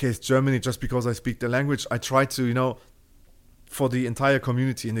in my case, Germany, just because I speak the language. I try to, for the entire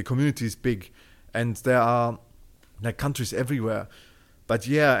community, and the community is big, and there are like countries everywhere. But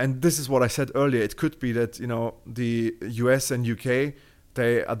and this is what I said earlier. It could be that, the US and UK,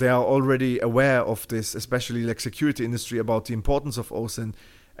 they are already aware of this, especially like security industry, about the importance of OSINT.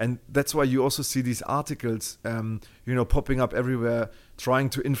 And that's why you also see these articles, popping up everywhere, trying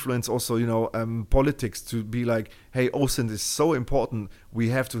to influence also, politics to be like, hey, OSINT is so important. We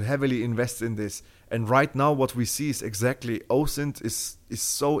have to heavily invest in this. And right now what we see is exactly OSINT is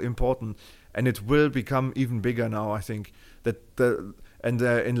so important, and it will become even bigger now, I think. When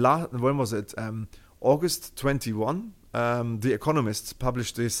was it? August 21, The Economist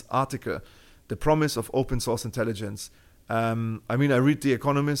published this article, The Promise of Open Source Intelligence. I read The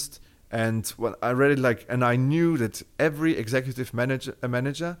Economist, and when I read it, and I knew that every executive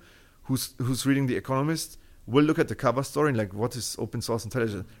manager who's reading The Economist will look at the cover story and like, what is open source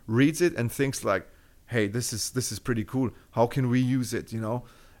intelligence? Reads it and thinks like, hey, this is pretty cool. How can we use it?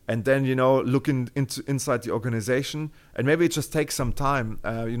 And then look inside the organization, and maybe it just takes some time,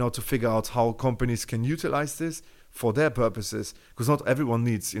 to figure out how companies can utilize this for their purposes, because not everyone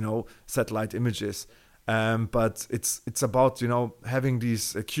needs satellite images. But it's about having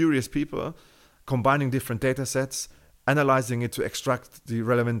these curious people combining different data sets, analyzing it to extract the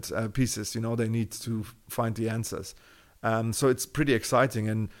relevant pieces they need to find the answers. So it's pretty exciting.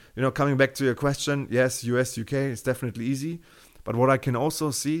 And coming back to your question, yes, US, UK is definitely easy. But what I can also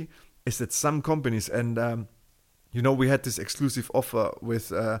see is that some companies, and we had this exclusive offer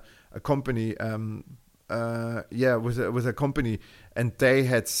with a company. With a company, and they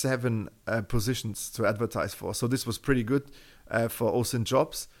had 7 positions to advertise for. So this was pretty good for OSINT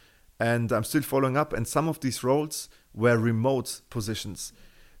jobs, and I'm still following up. And some of these roles were remote positions.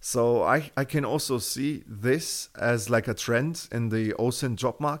 So I can also see this as like a trend in the OSINT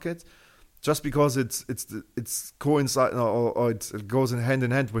job market, just because it's coincide or it goes in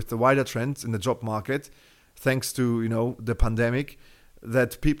hand with the wider trends in the job market, thanks to the pandemic.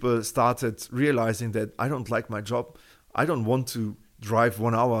 That people started realizing that I don't like my job. I don't want to drive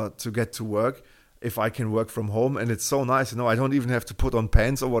 1 hour to get to work if I can work from home. And it's so nice, I don't even have to put on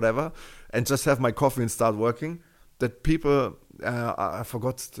pants or whatever and just have my coffee and start working. That people, I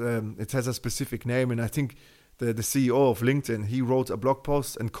forgot, it has a specific name. And I think the CEO of LinkedIn, he wrote a blog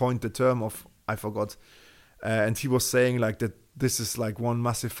post and coined the term of, I forgot. And he was saying like that this is like one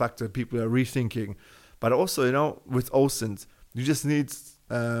massive factor people are rethinking. But also, with OSINT, you just need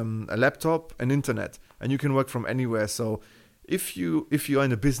a laptop and internet, and you can work from anywhere. So if you are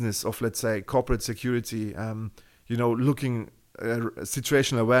in a business of, let's say, corporate security, looking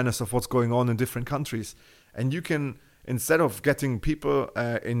situational awareness of what's going on in different countries. And you can, instead of getting people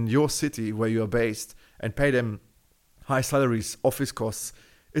in your city where you're based and pay them high salaries, office costs,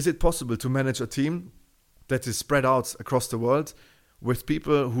 is it possible to manage a team that is spread out across the world with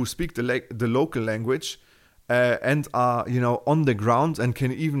people who speak the local language and are, on the ground and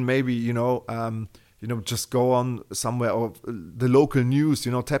can even maybe, just go on somewhere or the local news,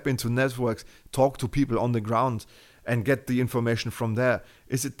 tap into networks, talk to people on the ground and get the information from there.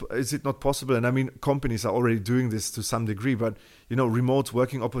 Is it not possible? And I mean, companies are already doing this to some degree, but, remote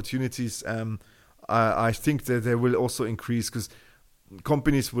working opportunities, I think that they will also increase because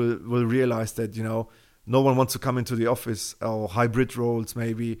companies will realize that, no one wants to come into the office or hybrid roles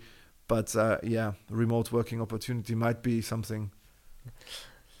maybe, but remote working opportunity might be something.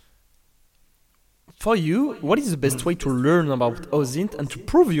 For you, what is the best way to learn about OSINT and to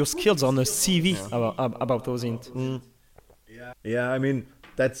prove your skills on a CV about OSINT? Yeah, I mean,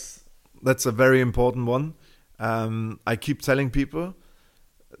 that's a very important one. I keep telling people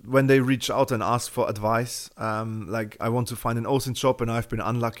when they reach out and ask for advice, like I want to find an OSINT job and I've been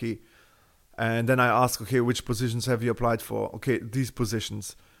unlucky. And then I ask, okay, which positions have you applied for? Okay, these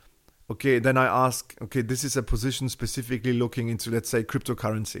positions. Okay, then I ask, okay, this is a position specifically looking into, let's say,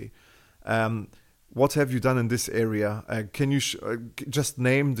 cryptocurrency. What have you done in this area? Can you just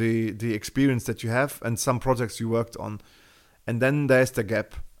name the experience that you have and some projects you worked on? And then there's the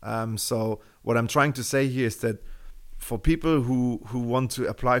gap. So what I'm trying to say here is that for people who want to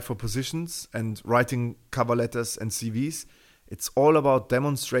apply for positions and writing cover letters and CVs, it's all about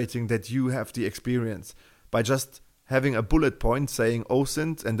demonstrating that you have the experience by just having a bullet point saying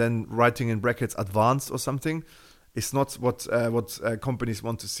OSINT and then writing in brackets advanced or something. It's not what companies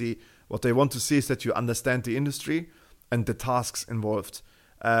want to see. What they want to see is that you understand the industry and the tasks involved.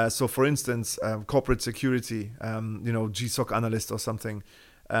 So, for instance, corporate security, GSOC analyst or something,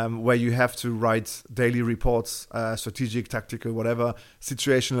 where you have to write daily reports, strategic, tactical, whatever,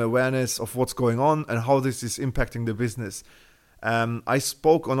 situational awareness of what's going on and how this is impacting the business. I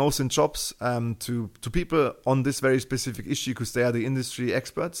spoke on OSINT jobs to people on this very specific issue because they are the industry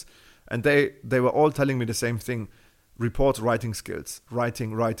experts, and they were all telling me the same thing: report writing skills,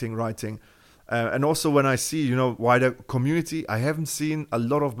 writing. And also when I see wider community, I haven't seen a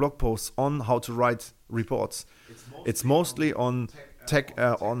lot of blog posts on how to write reports. It's mostly on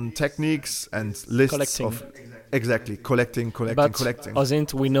on techniques and lists Collecting. of collecting. But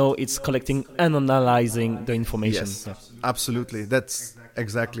OSINT, we know it's collecting and analyzing the information. Yes, absolutely. That's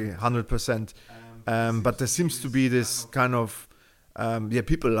exactly 100%. But there seems to be this kind of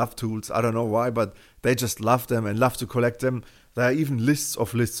people love tools. I don't know why, but they just love them and love to collect them. There are even lists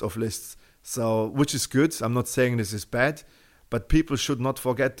of lists. So, which is good. I'm not saying this is bad, but people should not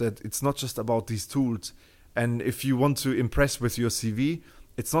forget that it's not just about these tools. And if you want to impress with your CV,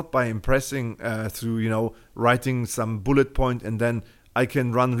 it's not by impressing through, writing some bullet point and then I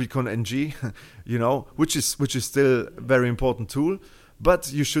can run Recon NG, which is still a very important tool.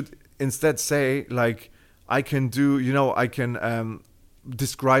 But you should instead say, like, I can do, I can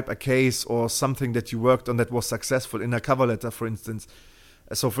describe a case or something that you worked on that was successful in a cover letter, for instance.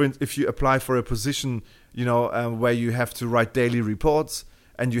 So if you apply for a position, where you have to write daily reports,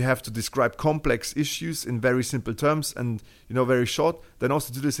 and you have to describe complex issues in very simple terms and, very short, then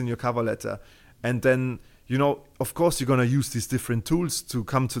also do this in your cover letter. And then, of course, you're going to use these different tools to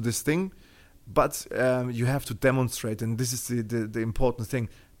come to this thing, but you have to demonstrate. And this is the important thing,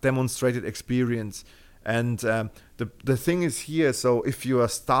 demonstrated experience. And the thing is here, so if you are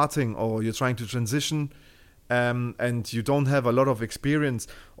starting or you're trying to transition and you don't have a lot of experience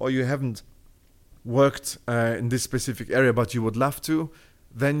or you haven't worked in this specific area, but you would love to,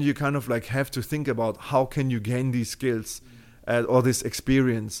 then you kind of like have to think about how can you gain these skills or this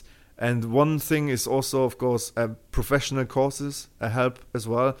experience. And one thing is also, of course, professional courses help as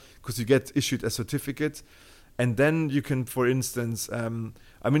well, because you get issued a certificate. And then you can, for instance,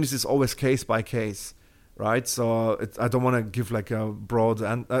 this is always case by case, right? So I don't want to give like a broad,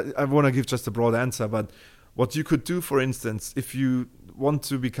 I want to give just a broad answer. But what you could do, for instance, if you want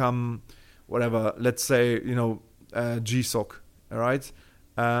to become whatever, let's say, GSOC, all right?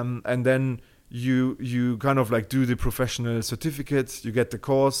 And then you kind of like do the professional certificate, you get the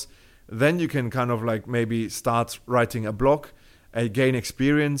course, then you can kind of like maybe start writing a blog, gain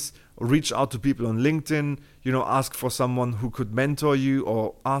experience, reach out to people on LinkedIn, ask for someone who could mentor you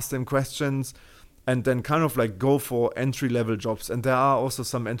or ask them questions, and then kind of like go for entry-level jobs. And there are also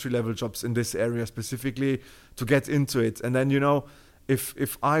some entry-level jobs in this area specifically to get into it. And then,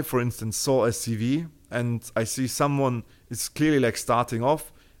 if I, for instance, saw a CV and I see someone is clearly like starting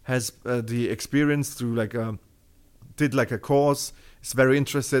off, has the experience through like did like a course, is very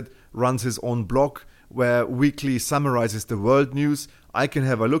interested, runs his own blog where weekly summarizes the world news. I can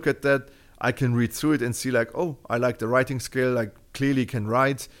have a look at that. I can read through it and see like, oh, I like the writing skill, like clearly can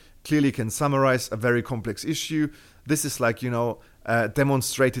write, clearly can summarize a very complex issue. This is like, a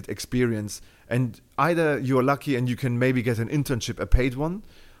demonstrated experience. And either you're lucky and you can maybe get an internship, a paid one,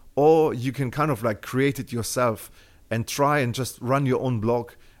 or you can kind of like create it yourself and try and just run your own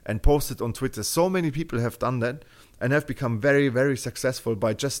blog and post it on Twitter. So many people have done that and have become very, very successful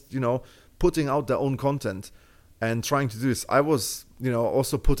by just, putting out their own content and trying to do this. I was,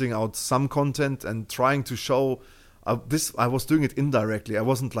 also putting out some content and trying to show this. I was doing it indirectly. I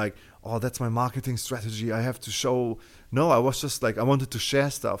wasn't like, oh, that's my marketing strategy, I have to show. No, I was just like, I wanted to share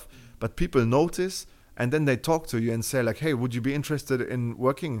stuff. But people notice and then they talk to you and say like, hey, would you be interested in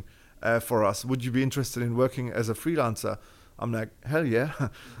working for us? Would you be interested in working as a freelancer? I'm like, hell yeah,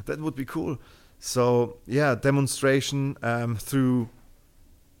 that would be cool. So yeah, demonstration through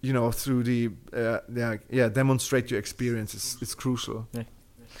the demonstrate your experience is crucial. Yeah.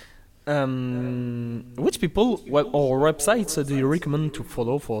 Which people or websites do you recommend to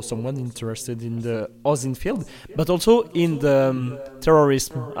follow for someone interested in the OSINT field, but also in the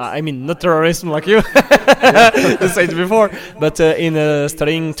terrorism? I mean, not terrorism like you said before, but in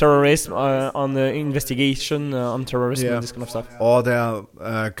studying terrorism, on the investigation on terrorism and this kind of stuff. Or there are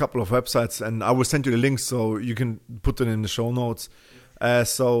a couple of websites, and I will send you the links so you can put them in the show notes.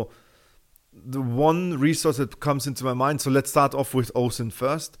 So the one resource that comes into my mind, so let's start off with OSINT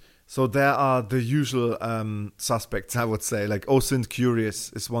first. So there are the usual suspects, I would say, like OSINT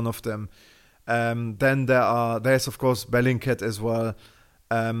Curious is one of them. Then there's of course Bellingcat as well.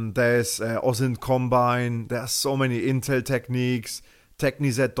 There's OSINT Combine. There are so many Intel Techniques,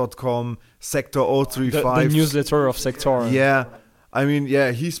 Technizet.com, Sector 035. The newsletter of Sector. Yeah. I mean,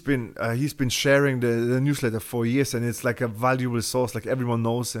 yeah, he's been sharing the newsletter for years, and it's like a valuable source. Like everyone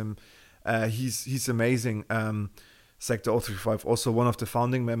knows him. He's amazing. Sector 035, also one of the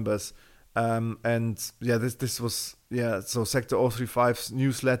founding members. And yeah, this was so Sector 035's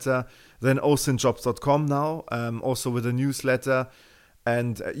newsletter. Then OSINTjobs.com now, also with a newsletter.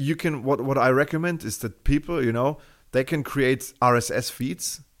 And you can what I recommend is that people, they can create RSS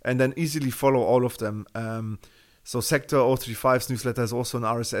feeds and then easily follow all of them. So Sector 035's newsletter is also an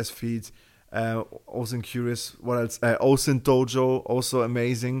RSS feed. OSINT Curious, what else? OSINT Dojo, also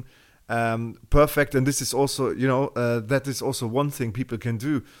amazing. Perfect. And this is also, that is also one thing people can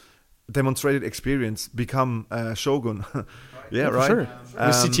do. Demonstrated experience, become Shogun. Yeah, right. Sure.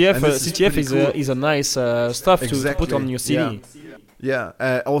 CTF is a nice stuff to put on your CV.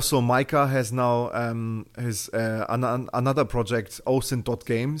 Yeah. Also, Micah has now his another project,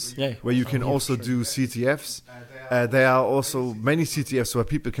 OSINT.games, where you can also do CTFs. There are also many CTFs where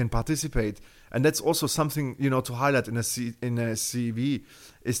people can participate, and that's also something to highlight in a CV,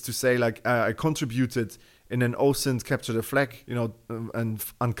 is to say like I contributed in an OSINT capture the flag, and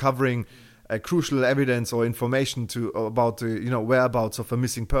uncovering crucial evidence or information about the whereabouts of a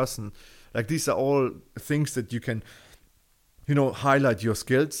missing person. Like these are all things that you can highlight your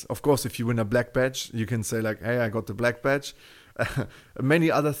skills. Of course, if you win a black badge, you can say like, hey, I got the black badge. Many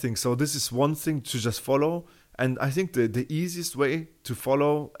other things. So this is one thing to just follow. And I think the easiest way to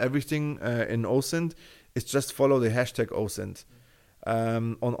follow everything in OSINT is just follow the hashtag OSINT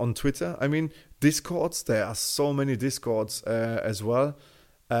on Twitter. I mean, Discords, there are so many Discords as well.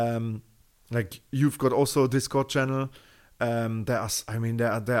 Like you've got also a Discord channel. There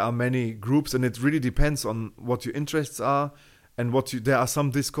are many groups, and it really depends on what your interests are. And there are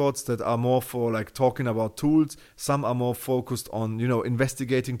some Discords that are more for like talking about tools. Some are more focused on,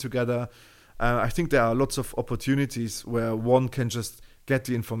 investigating together. I think there are lots of opportunities where one can just get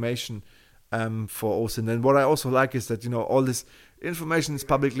the information for OSINT. And what I also like is that, all this information is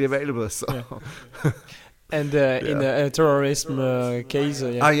publicly available. So. Yeah. And in a terrorism case.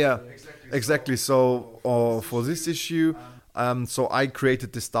 Exactly. So for this issue, so I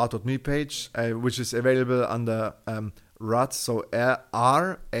created the start.me page, which is available under RAD, so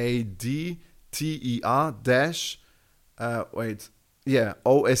RADTER dash, OSINT,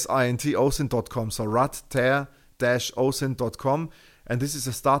 OSINT.com, so radter-osint.com, and this is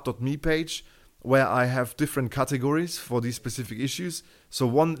a start.me page where I have different categories for these specific issues. So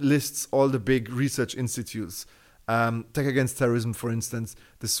one lists all the big research institutes, Tech Against Terrorism, for instance,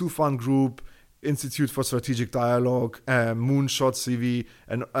 the Sufan Group, Institute for Strategic Dialogue, Moonshot CV,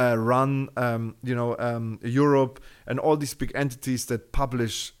 and RUN, Europe, and all these big entities that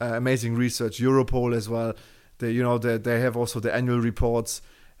publish amazing research. Europol as well. They have also the annual reports.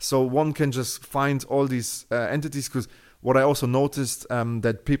 So one can just find all these entities, because what I also noticed,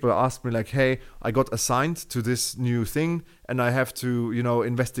 that people ask me like, hey, I got assigned to this new thing and I have to,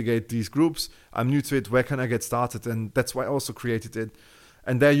 investigate these groups. I'm new to it. Where can I get started? And that's why I also created it.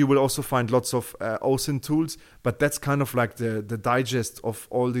 And there you will also find lots of OSINT tools, but that's kind of like the digest of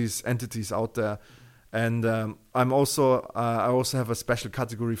all these entities out there. And I also have a special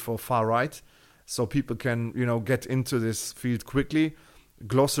category for far right, so people can get into this field quickly.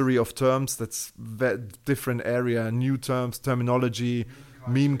 Glossary of terms, that's different area, new terms, terminology,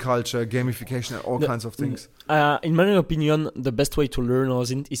 meme culture, gamification, all kinds of things. In my opinion, the best way to learn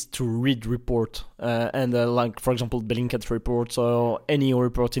OSINT is to read report. Like, for example, Bellingcat reports or any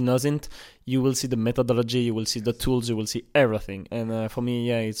report in OSINT, you will see the methodology, you will see the tools, you will see everything. And for me,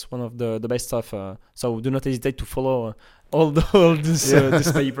 it's one of the best stuff. So do not hesitate to follow all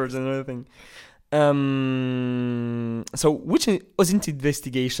these papers and everything. So which OSINT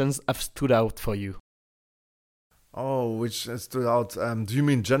investigations have stood out for you? Oh, which stood out? Do you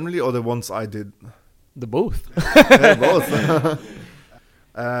mean generally or the ones I did? The both. Yeah, both.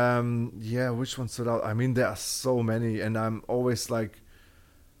 Which one stood out? I mean, there are so many, and I'm always like,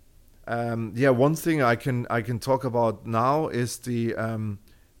 one thing I can talk about now is the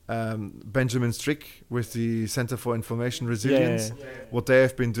Benjamin Strick with the Center for Information Resilience. Yeah. What they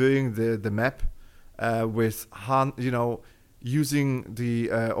have been doing, the map, with using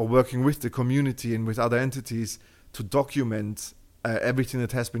or working with the community and with other entities to document everything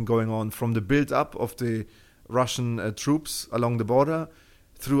that has been going on from the build-up of the Russian troops along the border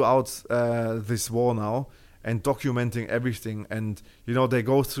throughout this war now, and documenting everything. And, they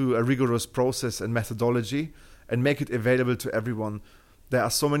go through a rigorous process and methodology and make it available to everyone. There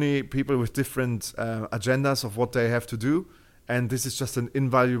are so many people with different agendas of what they have to do, and this is just an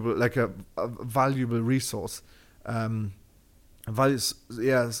invaluable, like a valuable resource.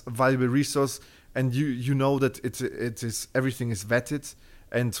 Valuable resource, and you know that it is everything is vetted,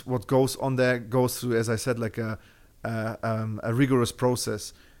 and what goes on there goes through, as I said, like a rigorous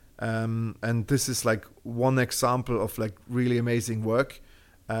process, and this is like one example of like really amazing work,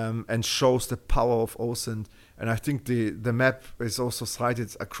 and shows the power of OSINT. And I think the map is also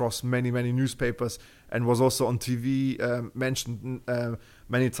cited across many newspapers and was also on TV mentioned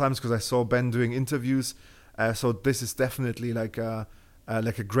many times, because I saw Ben doing interviews. So this is definitely like a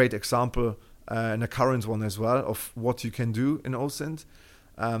great example, and a current one as well, of what you can do in OSINT.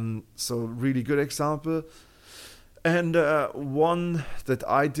 So really good example. And one that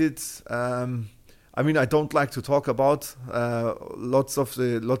I did, I don't like to talk about lots of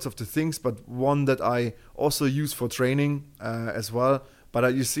the things, but one that I also use for training as well.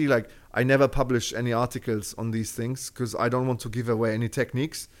 But you see, like, I never publish any articles on these things because I don't want to give away any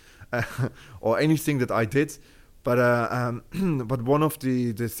techniques or anything that I did. But one of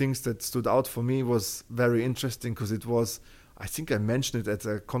the things that stood out for me was very interesting, because it was, I think I mentioned it at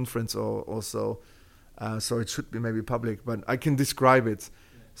a conference or so. So it should be maybe public, but I can describe it.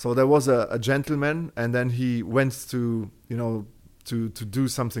 So there was a gentleman, and then he went to do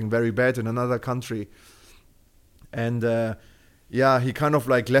something very bad in another country, and he kind of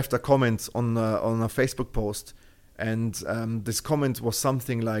like left a comment on a Facebook post, and this comment was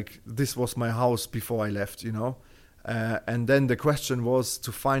something like, "This was my house before I left," and then the question was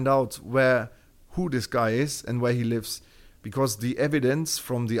to find out who this guy is and where he lives, because the evidence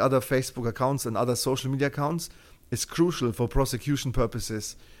from the other Facebook accounts and other social media accounts is crucial for prosecution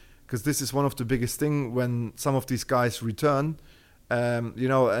purposes, because this is one of the biggest thing when some of these guys return,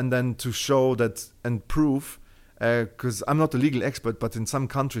 and then to show that and prove, because I'm not a legal expert, but in some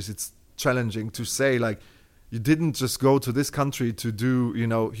countries it's challenging to say, like, you didn't just go to this country to do,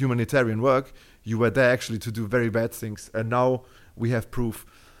 humanitarian work, you were there actually to do very bad things, and now we have proof.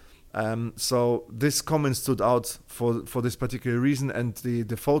 So this comment stood out for this particular reason, and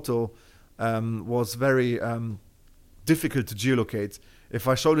the photo was very difficult to geolocate. If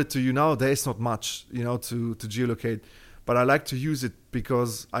I showed it to you now, there is not much, to geolocate. But I like to use it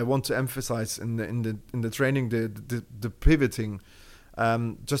because I want to emphasize in the training the pivoting.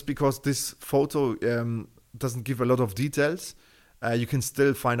 Just because this photo doesn't give a lot of details, you can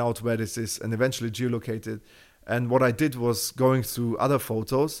still find out where this is and eventually geolocate it. And what I did was going through other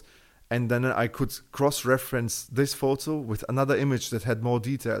photos, and then I could cross-reference this photo with another image that had more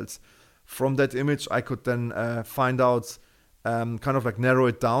details. From that image, I could then find out, kind of like narrow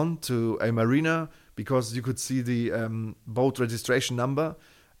it down to a marina, because you could see the boat registration number.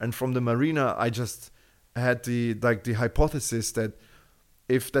 And from the marina, I just had the hypothesis that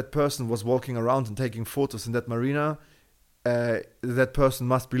if that person was walking around and taking photos in that marina, that person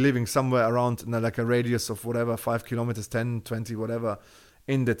must be living somewhere around in a radius of whatever, 5 kilometers, 10, 20, whatever,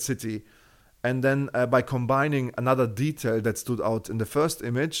 in that city. And then by combining another detail that stood out in the first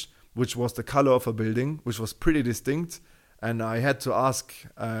image, which was the color of a building, which was pretty distinct. And I had to ask,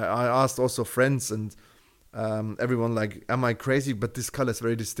 I asked also friends and everyone, like, am I crazy? But this color is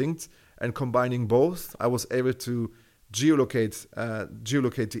very distinct. And combining both, I was able to geolocate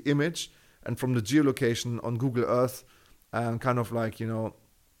the image. And from the geolocation on Google Earth, kind of like,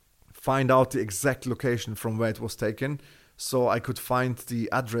 find out the exact location from where it was taken. So I could find the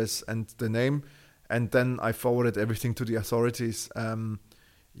address and the name. And then I forwarded everything to the authorities.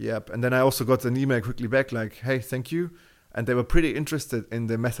 Yep. And then I also got an email quickly back like, hey, thank you. And they were pretty interested in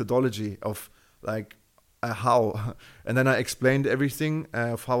the methodology of like how. And then I explained everything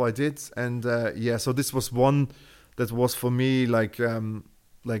of how I did. And so this was one that was for me something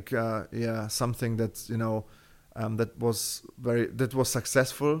that, that was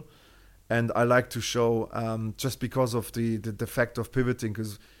successful. And I like to show just because of the fact of pivoting,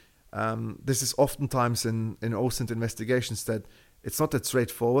 because this is oftentimes in OSINT investigations that it's not that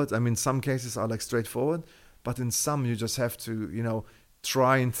straightforward. I mean, some cases are like straightforward, but in some you just have to,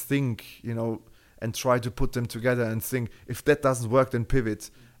 try and think, and try to put them together and think, if that doesn't work, then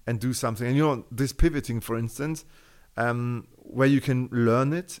pivot and do something. And this pivoting, for instance, where you can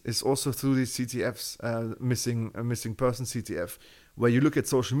learn it is also through these CTFs, missing person CTF, where you look at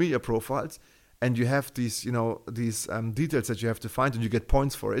social media profiles and you have these, details that you have to find and you get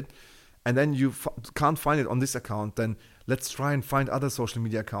points for it. And then you can't find it on this account, then let's try and find other social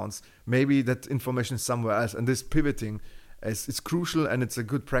media accounts. Maybe that information is somewhere else. And this pivoting is crucial, and it's a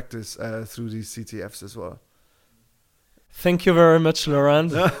good practice through these CTFs as well. Thank you very much,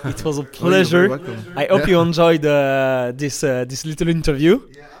 Lorand. It was a pleasure. Oh, you're very welcome. I hope you enjoyed this little interview.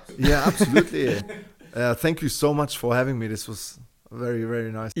 Yeah, absolutely. Thank you so much for having me. This was very,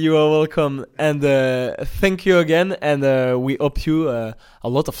 very nice. You are welcome. And thank you again. And we hope you a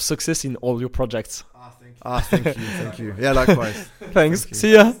lot of success in all your projects. Thank you. Yeah, likewise. Thanks. Thank you.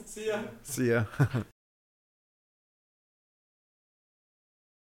 See ya. See ya.